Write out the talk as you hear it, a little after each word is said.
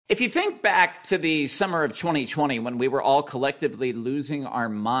If you think back to the summer of 2020 when we were all collectively losing our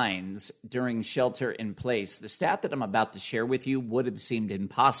minds during shelter in place, the stat that I'm about to share with you would have seemed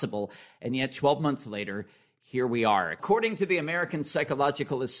impossible. And yet 12 months later, here we are. According to the American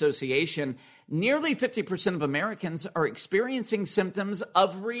Psychological Association, nearly 50% of Americans are experiencing symptoms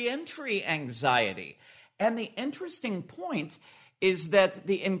of reentry anxiety. And the interesting point is that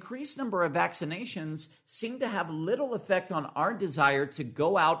the increased number of vaccinations seem to have little effect on our desire to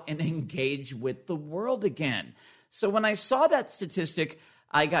go out and engage with the world again. So when I saw that statistic,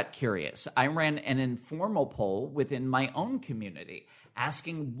 I got curious. I ran an informal poll within my own community,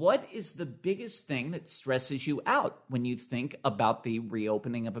 asking what is the biggest thing that stresses you out when you think about the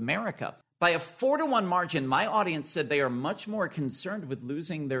reopening of America? By a 4-to-1 margin, my audience said they are much more concerned with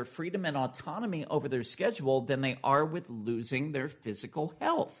losing their freedom and autonomy over their schedule than they are with losing their physical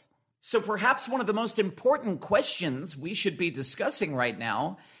health. So perhaps one of the most important questions we should be discussing right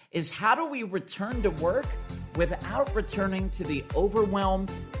now is how do we return to work without returning to the overwhelm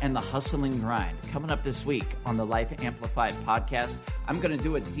and the hustle and grind? Coming up this week on the Life Amplified podcast, I'm going to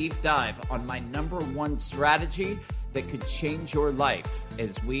do a deep dive on my number one strategy that could change your life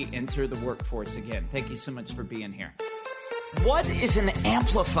as we enter the workforce again. Thank you so much for being here. What is an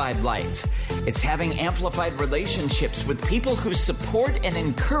amplified life? It's having amplified relationships with people who support and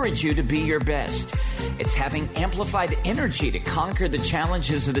encourage you to be your best. It's having amplified energy to conquer the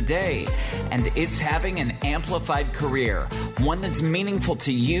challenges of the day. And it's having an amplified career, one that's meaningful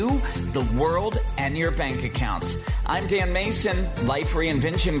to you, the world, and your bank account. I'm Dan Mason, Life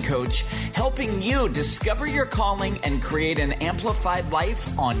Reinvention Coach, helping you discover your calling and create an amplified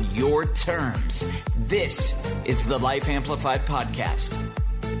life on your terms. This is the Life Amplified Podcast.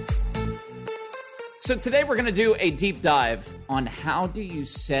 So today we're going to do a deep dive on how do you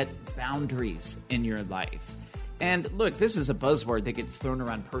set boundaries in your life. And look, this is a buzzword that gets thrown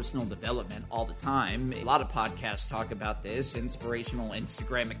around personal development all the time. A lot of podcasts talk about this, inspirational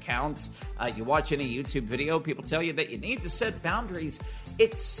Instagram accounts. You watch any YouTube video, people tell you that you need to set boundaries.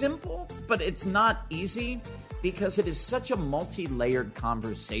 It's simple, but it's not easy because it is such a multi-layered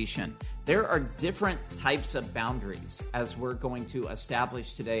conversation. There are different types of boundaries as we're going to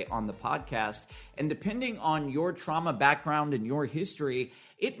establish today on the podcast. And depending on your trauma background and your history,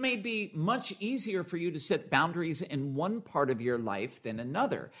 it may be much easier for you to set boundaries in one part of your life than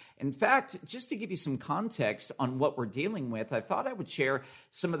another. In fact, just to give you some context on what we're dealing with, I thought I would share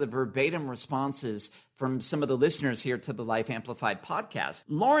some of the verbatim responses from some of the listeners here to the Life Amplified podcast.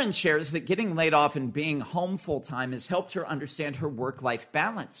 Lauren shares that getting laid off and being home full-time has helped her understand her work-life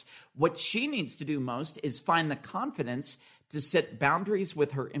balance. What she needs to do most is find the confidence to set boundaries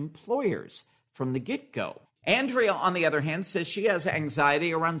with her employers from the get-go. Andrea, on the other hand, says she has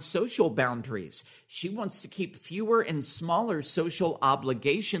anxiety around social boundaries. She wants to keep fewer and smaller social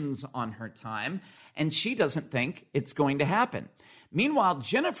obligations on her time, and she doesn't think it's going to happen. Meanwhile,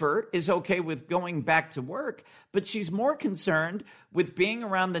 Jennifer is okay with going back to work, but she's more concerned with being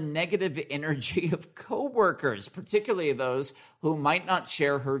around the negative energy of coworkers, particularly those who might not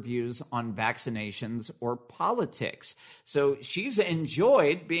share her views on vaccinations or politics. So she's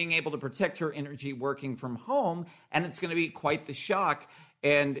enjoyed being able to protect her energy working from home, and it's going to be quite the shock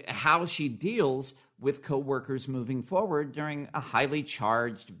and how she deals with coworkers moving forward during a highly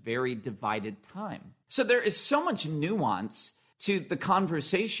charged, very divided time. So there is so much nuance to the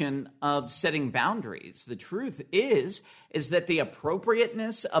conversation of setting boundaries. The truth is that the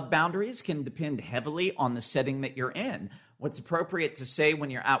appropriateness of boundaries can depend heavily on the setting that you're in. What's appropriate to say when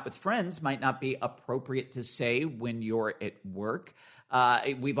you're out with friends might not be appropriate to say when you're at work.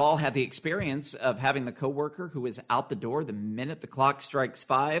 We've all had the experience of having the coworker who is out the door the minute the clock strikes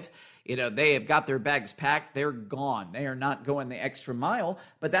 5. They have got their bags packed. They're gone. They are not going the extra mile.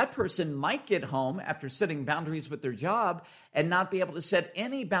 But that person might get home after setting boundaries with their job and not be able to set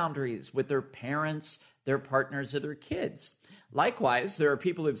any boundaries with their parents, their partners, or their kids. Likewise, there are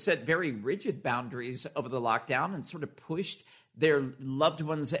people who've set very rigid boundaries over the lockdown and sort of pushed their loved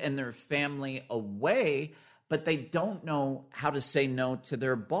ones and their family away, but they don't know how to say no to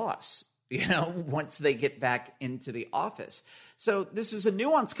their boss, once they get back into the office. So this is a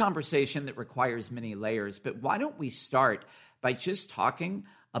nuanced conversation that requires many layers, but why don't we start by just talking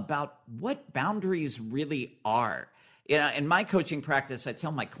about what boundaries really are? In my coaching practice, I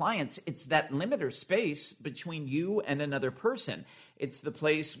tell my clients it's that limit or space between you and another person. It's the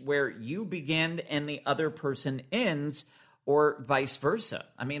place where you begin and the other person ends, or vice versa.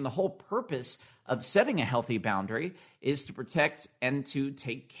 I mean, the whole purpose of setting a healthy boundary is to protect and to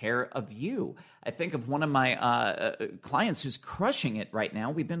take care of you. I think of one of my clients who's crushing it right now.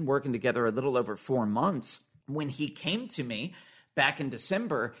 We've been working together a little over 4 months. When he came to me back in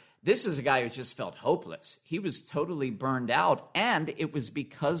December. This is a guy who just felt hopeless. He was totally burned out, and it was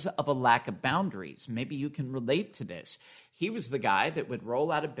because of a lack of boundaries. Maybe you can relate to this. He was the guy that would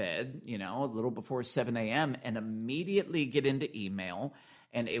roll out of bed, a little before 7 a.m. and immediately get into email,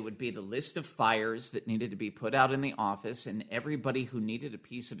 and it would be the list of fires that needed to be put out in the office and everybody who needed a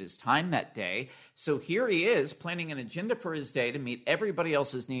piece of his time that day. So here he is planning an agenda for his day to meet everybody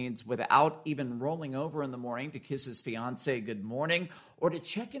else's needs without even rolling over in the morning to kiss his fiance good morning or to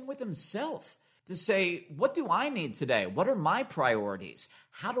check in with himself to say, what do I need today? What are my priorities?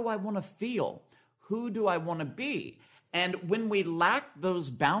 How do I want to feel? Who do I want to be? And when we lack those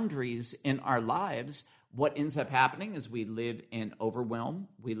boundaries in our lives, what ends up happening is we live in overwhelm,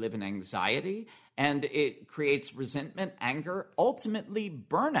 we live in anxiety, and it creates resentment, anger, ultimately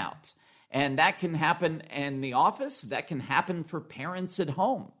burnout. And that can happen in the office, that can happen for parents at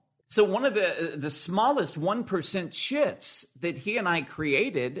home. So one of the smallest 1% shifts that he and I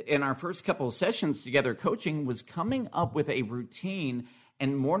created in our first couple of sessions together coaching was coming up with a routine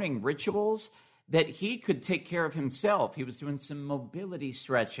and morning rituals that he could take care of himself. He was doing some mobility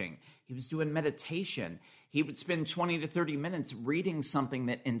stretching. He was doing meditation. He would spend 20 to 30 minutes reading something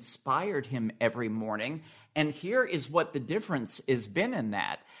that inspired him every morning. And here is what the difference has been in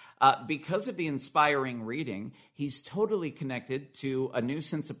that. Because of the inspiring reading, he's totally connected to a new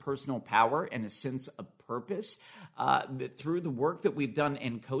sense of personal power and a sense of purpose. Through the work that we've done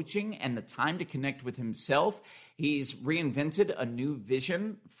in coaching and the time to connect with himself, he's reinvented a new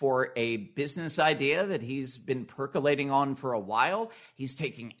vision for a business idea that he's been percolating on for a while. He's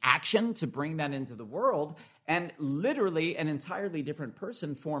taking action to bring that into the world, and literally an entirely different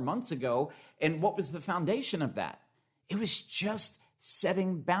person 4 months ago. And what was the foundation of that? It was just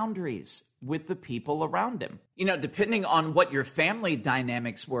setting boundaries with the people around him. Depending on what your family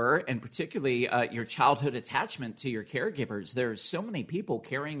dynamics were, and particularly your childhood attachment to your caregivers, there are so many people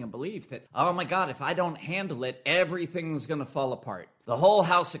carrying a belief that, oh my God, if I don't handle it, everything's going to fall apart. The whole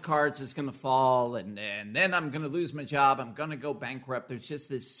house of cards is going to fall, and then I'm going to lose my job. I'm going to go bankrupt. There's just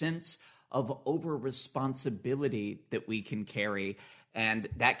this sense of over-responsibility that we can carry, and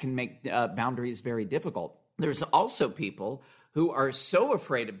that can make boundaries very difficult. There's also people who are so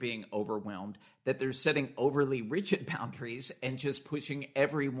afraid of being overwhelmed that they're setting overly rigid boundaries and just pushing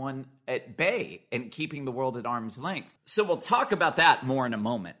everyone at bay and keeping the world at arm's length. So we'll talk about that more in a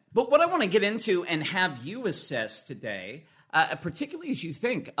moment. But what I want to get into and have you assess today, particularly as you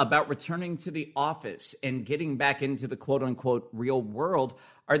think about returning to the office and getting back into the quote-unquote real world,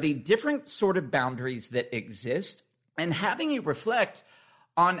 are the different sort of boundaries that exist, and having you reflect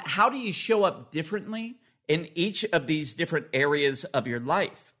on how do you show up differently in each of these different areas of your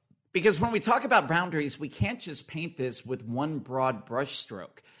life. Because when we talk about boundaries, we can't just paint this with one broad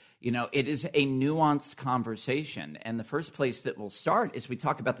brushstroke. It is a nuanced conversation. And the first place that we'll start as we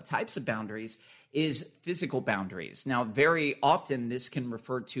talk about the types of boundaries is physical boundaries. Now, very often this can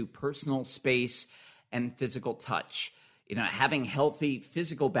refer to personal space and physical touch. Having healthy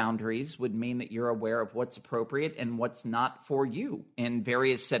physical boundaries would mean that you're aware of what's appropriate and what's not for you in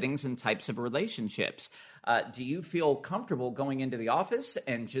various settings and types of relationships. Do you feel comfortable going into the office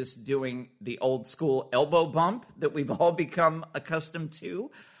and just doing the old school elbow bump that we've all become accustomed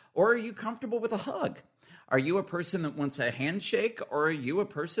to? Or are you comfortable with a hug? Are you a person that wants a handshake, or are you a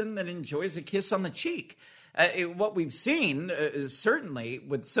person that enjoys a kiss on the cheek? What we've seen is certainly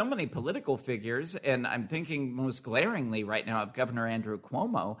with so many political figures, and I'm thinking most glaringly right now of Governor Andrew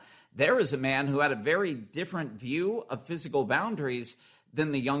Cuomo, there is a man who had a very different view of physical boundaries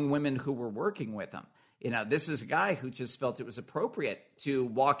than the young women who were working with him. This is a guy who just felt it was appropriate to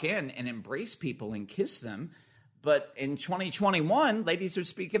walk in and embrace people and kiss them. But in 2021, ladies are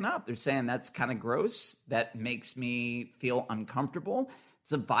speaking up. They're saying that's kind of gross. That makes me feel uncomfortable.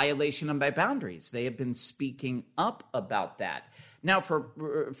 It's a violation of my boundaries. They have been speaking up about that. Now,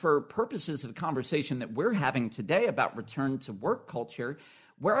 for purposes of the conversation that we're having today about return to work culture,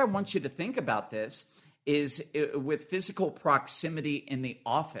 where I want you to think about this is with physical proximity in the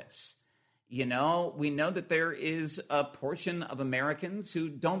office. We know that there is a portion of Americans who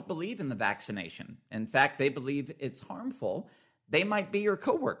don't believe in the vaccination. In fact, they believe it's harmful. They might be your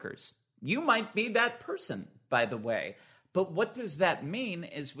coworkers. You might be that person, by the way. But what does that mean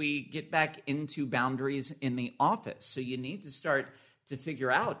as we get back into boundaries in the office? So you need to start to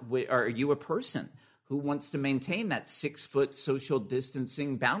figure out, are you a person who wants to maintain that 6-foot social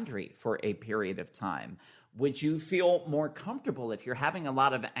distancing boundary for a period of time? Would you feel more comfortable if you're having a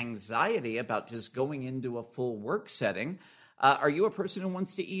lot of anxiety about just going into a full work setting? Are you a person who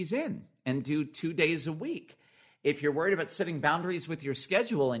wants to ease in and do 2 days a week? If you're worried about setting boundaries with your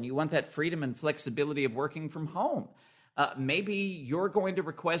schedule and you want that freedom and flexibility of working from home, Maybe you're going to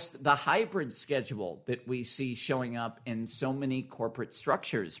request the hybrid schedule that we see showing up in so many corporate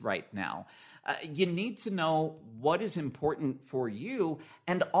structures right now. You need to know what is important for you,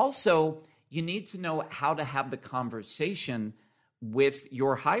 and also you need to know how to have the conversation with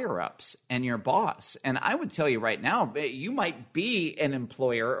your higher ups and your boss. And I would tell you right now, you might be an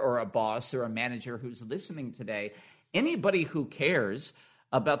employer or a boss or a manager who's listening today. Anybody who cares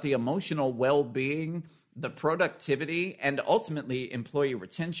about the emotional well-being, the productivity, and ultimately employee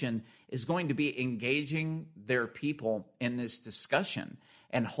retention is going to be engaging their people in this discussion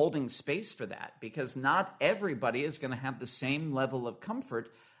and holding space for that, because not everybody is going to have the same level of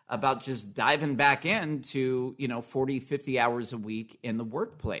comfort about just diving back into, 40, 50 hours a week in the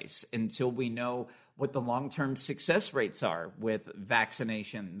workplace until we know what the long-term success rates are with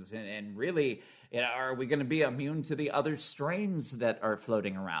vaccinations. And really, are we going to be immune to the other strains that are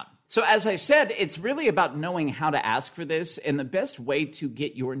floating around? So as I said, it's really about knowing how to ask for this, and the best way to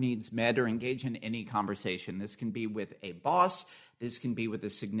get your needs met or engage in any conversation. This can be with a boss, this can be with a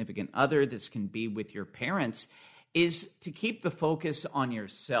significant other, this can be with your parents, is to keep the focus on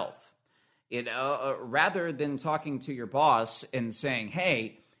yourself. Rather than talking to your boss and saying,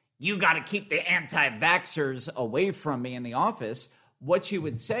 hey, you got to keep the anti-vaxxers away from me in the office, what you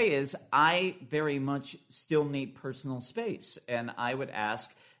would say is, I very much still need personal space. And I would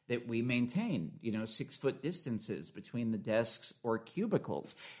ask that we maintain, 6-foot distances between the desks or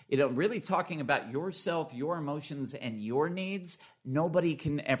cubicles. Really talking about yourself, your emotions, and your needs. Nobody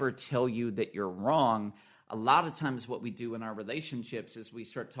can ever tell you that you're wrong. A lot of times what we do in our relationships is we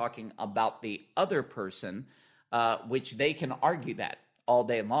start talking about the other person, which they can argue that all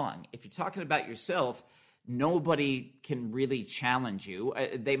day long. If you're talking about yourself, nobody can really challenge you.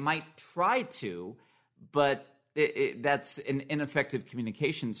 They might try to, but that's an ineffective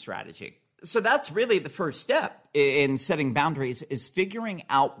communication strategy. So that's really the first step in setting boundaries, is figuring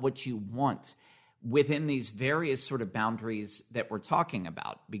out what you want within these various sort of boundaries that we're talking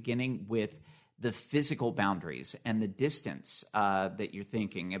about, beginning with the physical boundaries and the distance that you're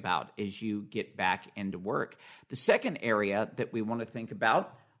thinking about as you get back into work. The second area that we want to think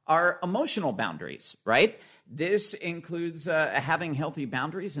about are emotional boundaries, right? This includes having healthy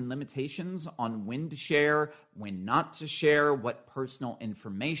boundaries and limitations on when to share, when not to share, what personal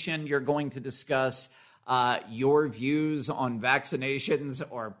information you're going to discuss, your views on vaccinations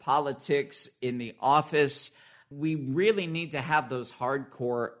or politics in the office. We really need to have those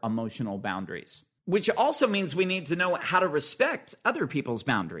hardcore emotional boundaries, which also means we need to know how to respect other people's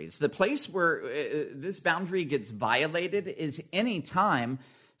boundaries. The place where this boundary gets violated is any time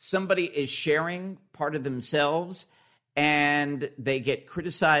somebody is sharing part of themselves and they get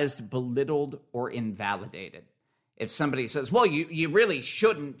criticized, belittled, or invalidated. If somebody says, well, you really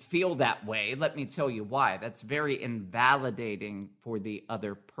shouldn't feel that way, let me tell you why. That's very invalidating for the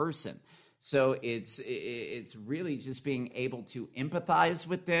other person. So it's really just being able to empathize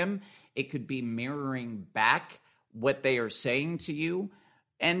with them. It could be mirroring back what they are saying to you.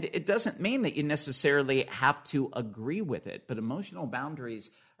 And it doesn't mean that you necessarily have to agree with it, but emotional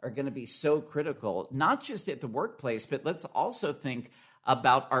boundaries are going to be so critical, not just at the workplace, but let's also think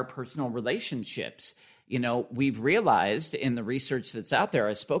about our personal relationships. We've realized in the research that's out there,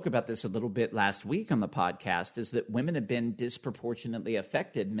 I spoke about this a little bit last week on the podcast, is that women have been disproportionately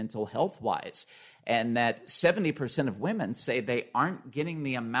affected mental health-wise, and that 70% of women say they aren't getting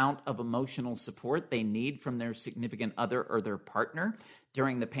the amount of emotional support they need from their significant other or their partner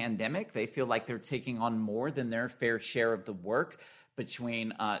during the pandemic. They feel like they're taking on more than their fair share of the work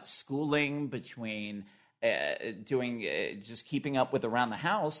between schooling, between just keeping up with around the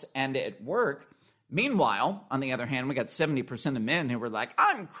house and at work. Meanwhile, on the other hand, we got 70% of men who were like,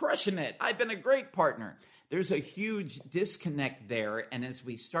 I'm crushing it. I've been a great partner. There's a huge disconnect there. And as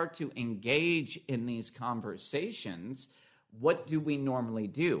we start to engage in these conversations, what do we normally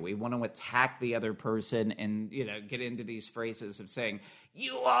do? We want to attack the other person and, get into these phrases of saying,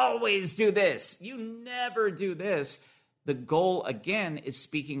 you always do this. You never do this. The goal, again, is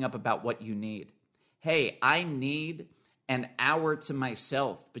speaking up about what you need. Hey, I need an hour to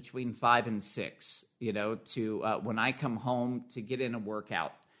myself between 5 and 6, to when I come home, to get in a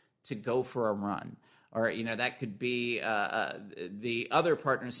workout, to go for a run. Or, that could be the other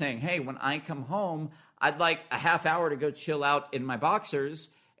partner saying, hey, when I come home, I'd like a half hour to go chill out in my boxers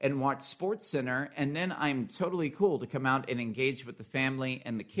and watch SportsCenter, and then I'm totally cool to come out and engage with the family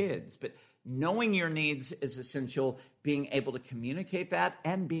and the kids. But knowing your needs is essential, being able to communicate that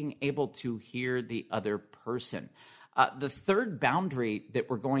and being able to hear the other person. The third boundary that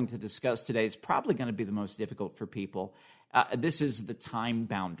we're going to discuss today is probably going to be the most difficult for people. This is the time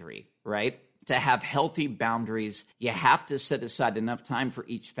boundary, right? To have healthy boundaries, you have to set aside enough time for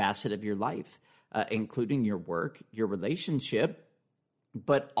each facet of your life, including your work, your relationship,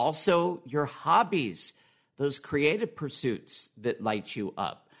 but also your hobbies, those creative pursuits that light you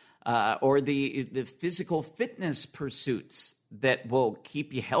up, or the physical fitness pursuits that will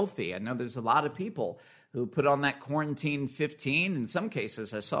keep you healthy. I know there's a lot of people who put on that quarantine 15. In some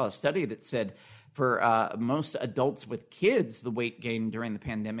cases, I saw a study that said for most adults with kids, the weight gain during the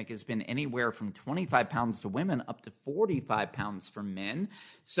pandemic has been anywhere from 25 pounds to women up to 45 pounds for men.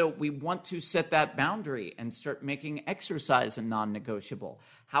 So we want to set that boundary and start making exercise a non-negotiable.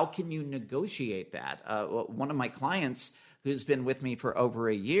 How can you negotiate that? One of my clients who's been with me for over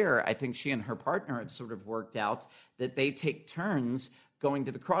a year, I think she and her partner have sort of worked out that they take turns going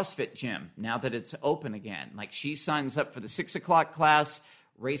to the CrossFit gym now that it's open again. Like she signs up for the 6 o'clock class,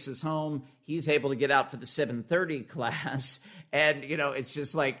 races home. He's able to get out for the 7:30 class. And, it's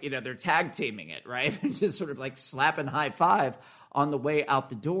just like, they're tag teaming it, right? They're just sort of like slapping high five on the way out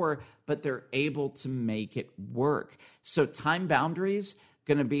the door, but they're able to make it work. So time boundaries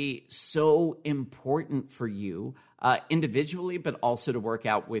going to be so important for you individually, but also to work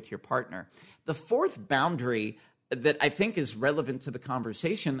out with your partner. The fourth boundary that I think is relevant to the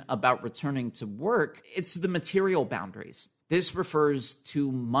conversation about returning to work, it's the material boundaries. This refers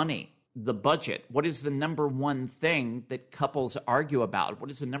to money, the budget. What is the number one thing that couples argue about? What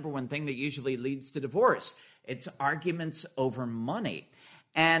is the number one thing that usually leads to divorce? It's arguments over money.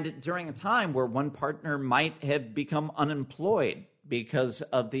 And during a time where one partner might have become unemployed because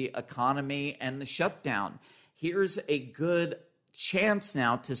of the economy and the shutdown, here's a good chance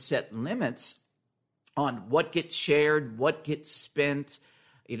now to set limits on what gets shared, what gets spent,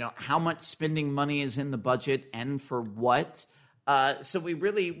 how much spending money is in the budget and for what. So we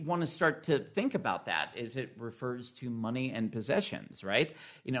really want to start to think about that as it refers to money and possessions, right?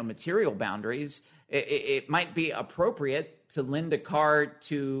 Material boundaries, it might be appropriate to lend a car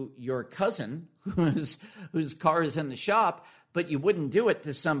to your cousin whose car is in the shop, but you wouldn't do it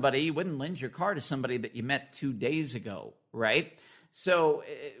to somebody, you wouldn't lend your car to somebody that you met 2 days ago, right? So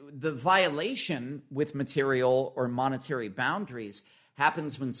the violation with material or monetary boundaries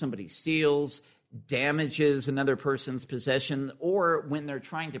happens when somebody steals, damages another person's possession, or when they're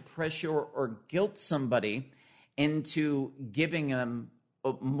trying to pressure or guilt somebody into giving them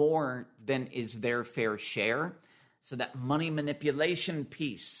more than is their fair share. So that money manipulation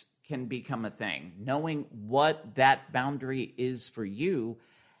piece can become a thing. Knowing what that boundary is for you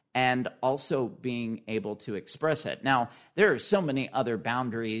and also being able to express it. Now, there are so many other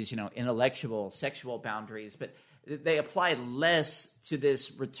boundaries, intellectual, sexual boundaries, but they apply less to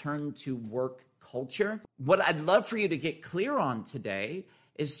this return to work culture. What I'd love for you to get clear on today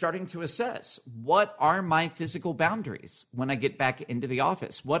is starting to assess, what are my physical boundaries when I get back into the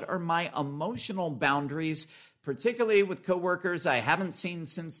office? What are my emotional boundaries, particularly with coworkers I haven't seen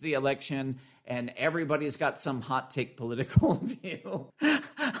since the election, and everybody's got some hot take political view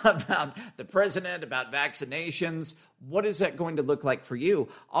about the president, about vaccinations. What is that going to look like for you?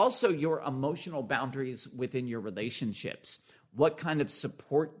 Also, your emotional boundaries within your relationships. What kind of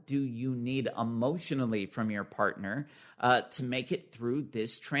support do you need emotionally from your partner to make it through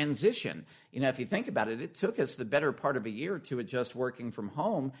this transition? If you think about it, it took us the better part of a year to adjust working from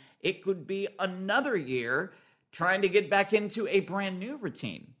home. It could be another year trying to get back into a brand new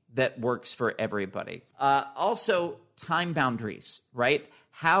routine that works for everybody. Also, time boundaries, right?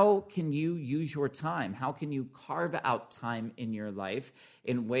 How can you use your time? How can you carve out time in your life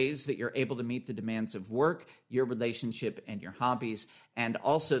in ways that you're able to meet the demands of work, your relationship, and your hobbies? And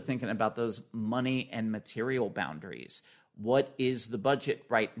also thinking about those money and material boundaries. What is the budget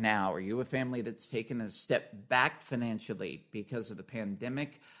right now? Are you a family that's taken a step back financially because of the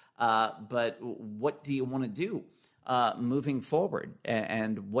pandemic? But what do you want to do moving forward?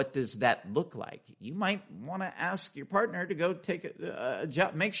 And what does that look like? You might want to ask your partner to go take a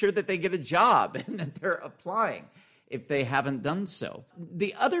job, make sure that they get a job and that they're applying if they haven't done so.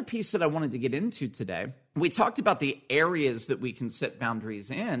 The other piece that I wanted to get into today, we talked about the areas that we can set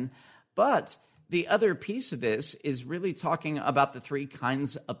boundaries in, but the other piece of this is really talking about the three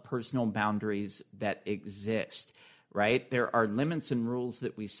kinds of personal boundaries that exist, right? There are limits and rules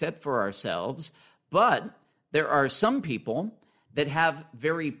that we set for ourselves, but there are some people that have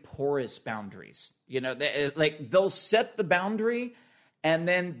very porous boundaries. They'll set the boundary and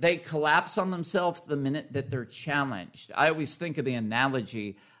then they collapse on themselves the minute that they're challenged. I always think of the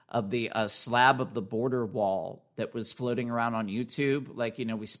analogy of the slab of the border wall that was floating around on YouTube.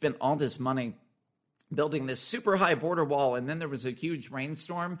 We spent all this money building this super high border wall, and then there was a huge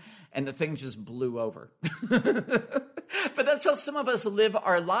rainstorm and the thing just blew over. But that's how some of us live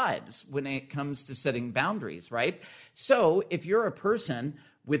our lives when it comes to setting boundaries, right? So if you're a person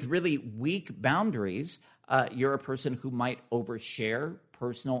with really weak boundaries, you're a person who might overshare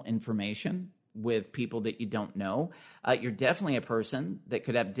personal information with people that you don't know. You're definitely a person that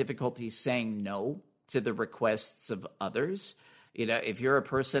could have difficulty saying no to the requests of others. If you're a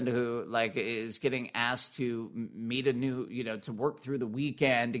person who is getting asked to meet a new, to work through the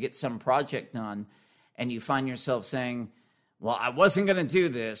weekend to get some project done, and you find yourself saying, well, I wasn't going to do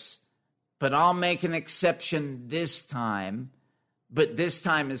this, but I'll make an exception this time. But this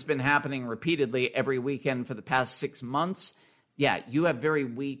time has been happening repeatedly every weekend for the past 6 months. Yeah, you have very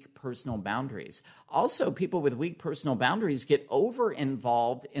weak personal boundaries. Also, people with weak personal boundaries get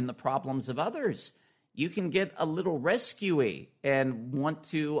over-involved in the problems of others. You can get a little rescue-y and want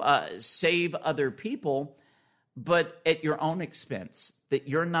to save other people, but at your own expense, that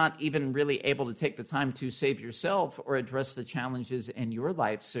you're not even really able to take the time to save yourself or address the challenges in your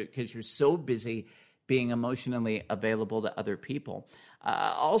life because you're so busy being emotionally available to other people.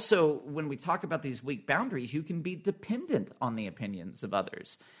 Also, when we talk about these weak boundaries, you can be dependent on the opinions of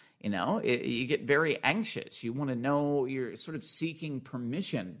others. You get very anxious. You want to know, you're sort of seeking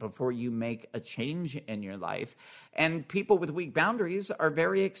permission before you make a change in your life. And people with weak boundaries are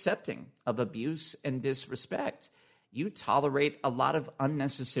very accepting of abuse and disrespect. You tolerate a lot of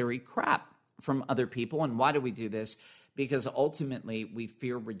unnecessary crap from other people. And why do we do this? Because ultimately we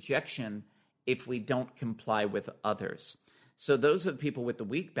fear rejection if we don't comply with others. So those are the people with the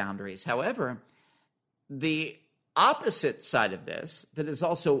weak boundaries. However, the opposite side of this, that is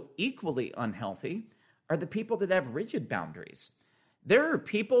also equally unhealthy, are the people that have rigid boundaries. There are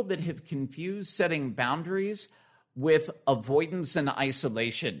people that have confused setting boundaries with avoidance and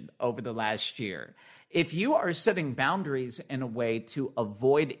isolation over the last year. If you are setting boundaries in a way to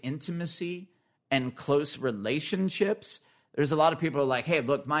avoid intimacy and close relationships, there's a lot of people who are like, hey,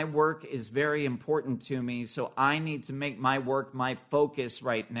 look, my work is very important to me, so I need to make my work my focus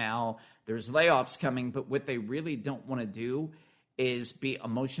right now. There's layoffs coming, but what they really don't want to do is be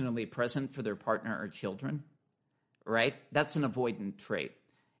emotionally present for their partner or children, right? That's an avoidant trait.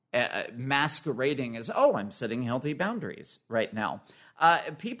 Masquerading as, I'm setting healthy boundaries right now.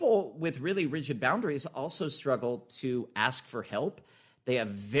 People with really rigid boundaries also struggle to ask for help. They have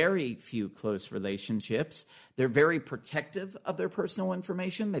very few close relationships. They're very protective of their personal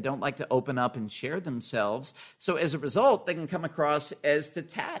information. They don't like to open up and share themselves. So as a result, they can come across as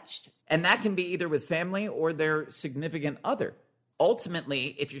detached. And that can be either with family or their significant other.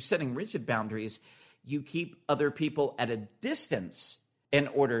 Ultimately, if you're setting rigid boundaries, you keep other people at a distance in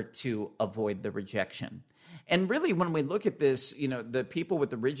order to avoid the rejection. And really, when we look at this, the people with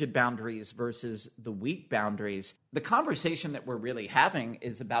the rigid boundaries versus the weak boundaries, the conversation that we're really having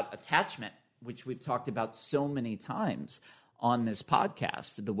is about attachment, which we've talked about so many times on this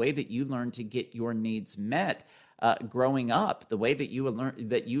podcast. The way that you learn to get your needs met growing up, the way that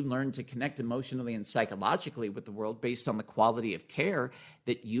you learn to connect emotionally and psychologically with the world based on the quality of care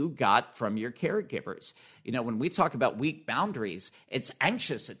that you got from your caregivers. When we talk about weak boundaries, it's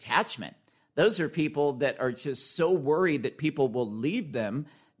anxious attachment. Those are people that are just so worried that people will leave them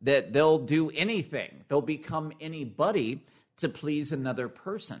that they'll do anything. They'll become anybody to please another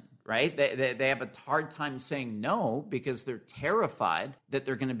person, right? They have a hard time saying no because they're terrified that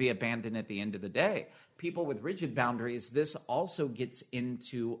they're going to be abandoned at the end of the day. People with rigid boundaries, this also gets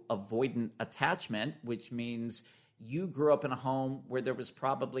into avoidant attachment, which means you grew up in a home where there was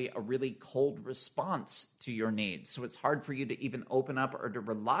probably a really cold response to your needs. So it's hard for you to even open up or to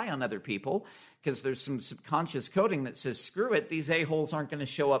rely on other people because there's some subconscious coding that says, screw it, these a-holes aren't going to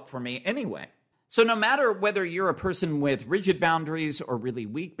show up for me anyway. So no matter whether you're a person with rigid boundaries or really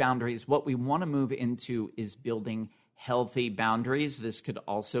weak boundaries, what we want to move into is building healthy boundaries. This could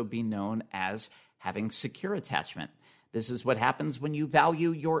also be known as having secure attachment. This is what happens when you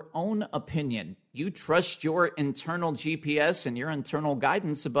value your own opinion. You trust your internal GPS and your internal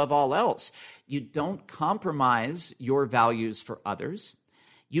guidance above all else. You don't compromise your values for others.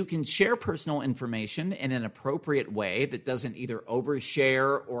 You can share personal information in an appropriate way that doesn't either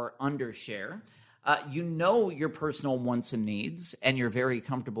overshare or undershare. You know your personal wants and needs, and you're very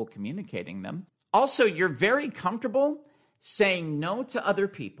comfortable communicating them. Also, you're very comfortable saying no to other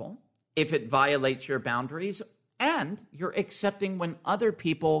people if it violates your boundaries, and you're accepting when other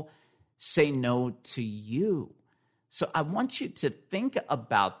people say no to you. So I want you to think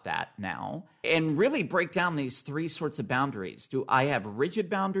about that now and really break down these three sorts of boundaries. Do I have rigid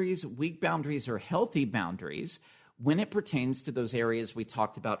boundaries, weak boundaries, or healthy boundaries when it pertains to those areas we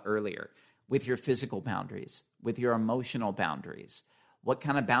talked about earlier? with your physical boundaries, with your emotional boundaries? What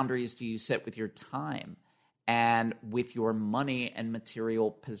kind of boundaries do you set with your time and with your money and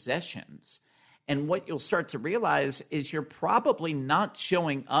material possessions? And what you'll start to realize is you're probably not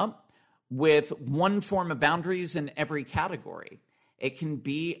showing up with one form of boundaries in every category. It can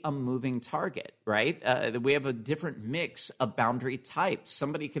be a moving target, right? We have a different mix of boundary types.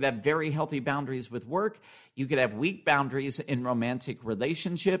 Somebody could have very healthy boundaries with work. You could have weak boundaries in romantic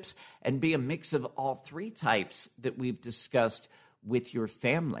relationships and be a mix of all three types that we've discussed with your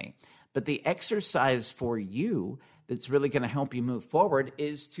family. But the exercise for you that's really going to help you move forward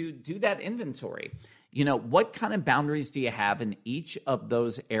is to do that inventory. What kind of boundaries do you have in each of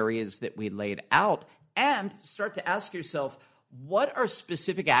those areas that we laid out? And start to ask yourself, what are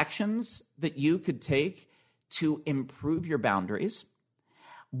specific actions that you could take to improve your boundaries?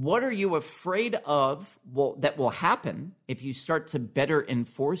 What are you afraid of that will happen if you start to better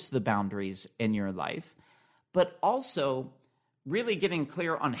enforce the boundaries in your life? But also really getting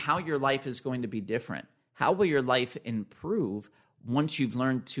clear on how your life is going to be different. How will your life improve once you've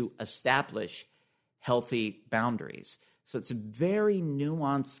learned to establish healthy boundaries? So it's a very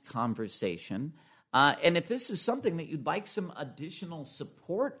nuanced conversation. And if this is something that you'd like some additional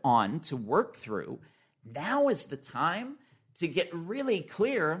support on to work through, now is the time to get really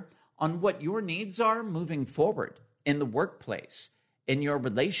clear on what your needs are moving forward in the workplace, in your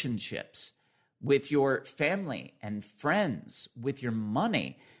relationships, with your family and friends, with your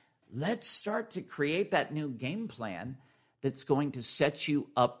money. Let's start to create that new game plan that's going to set you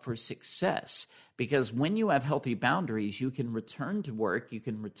up for success. Because when you have healthy boundaries, you can return to work, you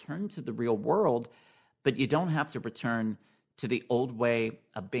can return to the real world, but you don't have to return to the old way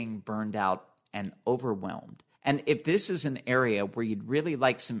of being burned out and overwhelmed. And if this is an area where you'd really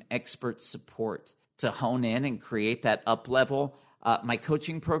like some expert support to hone in and create that up level, my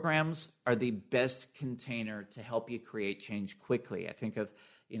coaching programs are the best container to help you create change quickly. I think of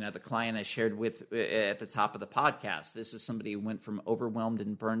the client I shared with at the top of the podcast. This is somebody who went from overwhelmed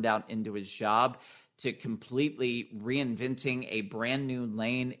and burned out into his job to completely reinventing a brand new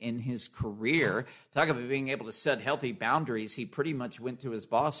lane in his career. Talk about being able to set healthy boundaries. He pretty much went to his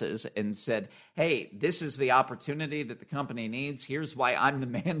bosses and said, hey, this is the opportunity that the company needs. Here's why I'm the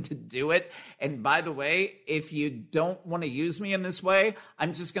man to do it. And by the way, if you don't want to use me in this way,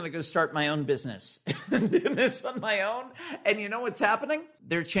 I'm just going to go start my own business and do this on my own. And you know what's happening?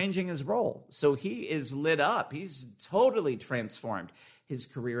 They're changing his role. So he is lit up. He's totally transformed his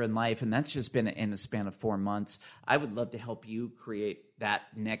career in life, and that's just been in a span of 4 months. I would love to help you create that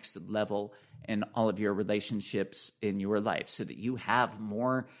next level in all of your relationships in your life so that you have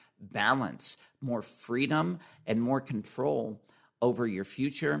more balance, more freedom, and more control over your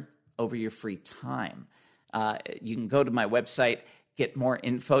future, over your free time. You can go to my website, get more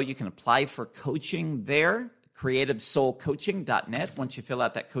info. You can apply for coaching there, creativesoulcoaching.net. Once you fill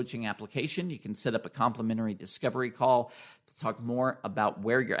out that coaching application, you can set up a complimentary discovery call to talk more about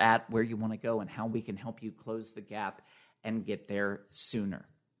where you're at, where you want to go, and how we can help you close the gap and get there sooner.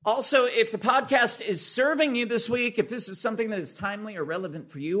 Also, if the podcast is serving you this week, if this is something that is timely or relevant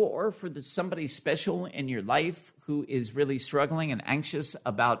for you or for somebody special in your life who is really struggling and anxious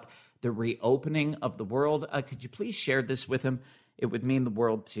about the reopening of the world, could you please share this with them? It would mean the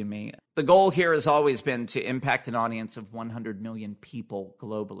world to me. The goal here has always been to impact an audience of 100 million people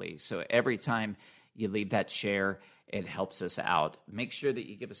globally. So every time you leave that share, it helps us out. Make sure that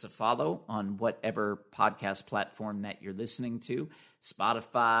you give us a follow on whatever podcast platform that you're listening to.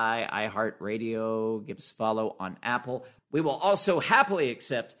 Spotify, iHeartRadio, give us a follow on Apple. We will also happily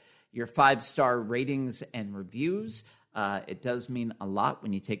accept your 5-star ratings and reviews. It does mean a lot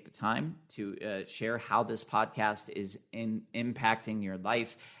when you take the time to share how this podcast is impacting your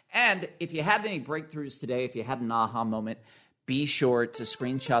life. And if you had any breakthroughs today, if you had an aha moment, be sure to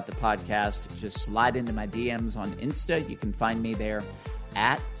screenshot the podcast. Just slide into my DMs on Insta. You can find me there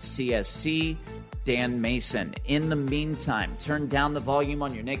at CSC Dan Mason. In the meantime, turn down the volume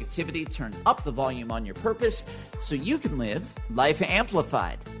on your negativity, turn up the volume on your purpose so you can live life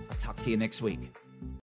amplified. I'll talk to you next week.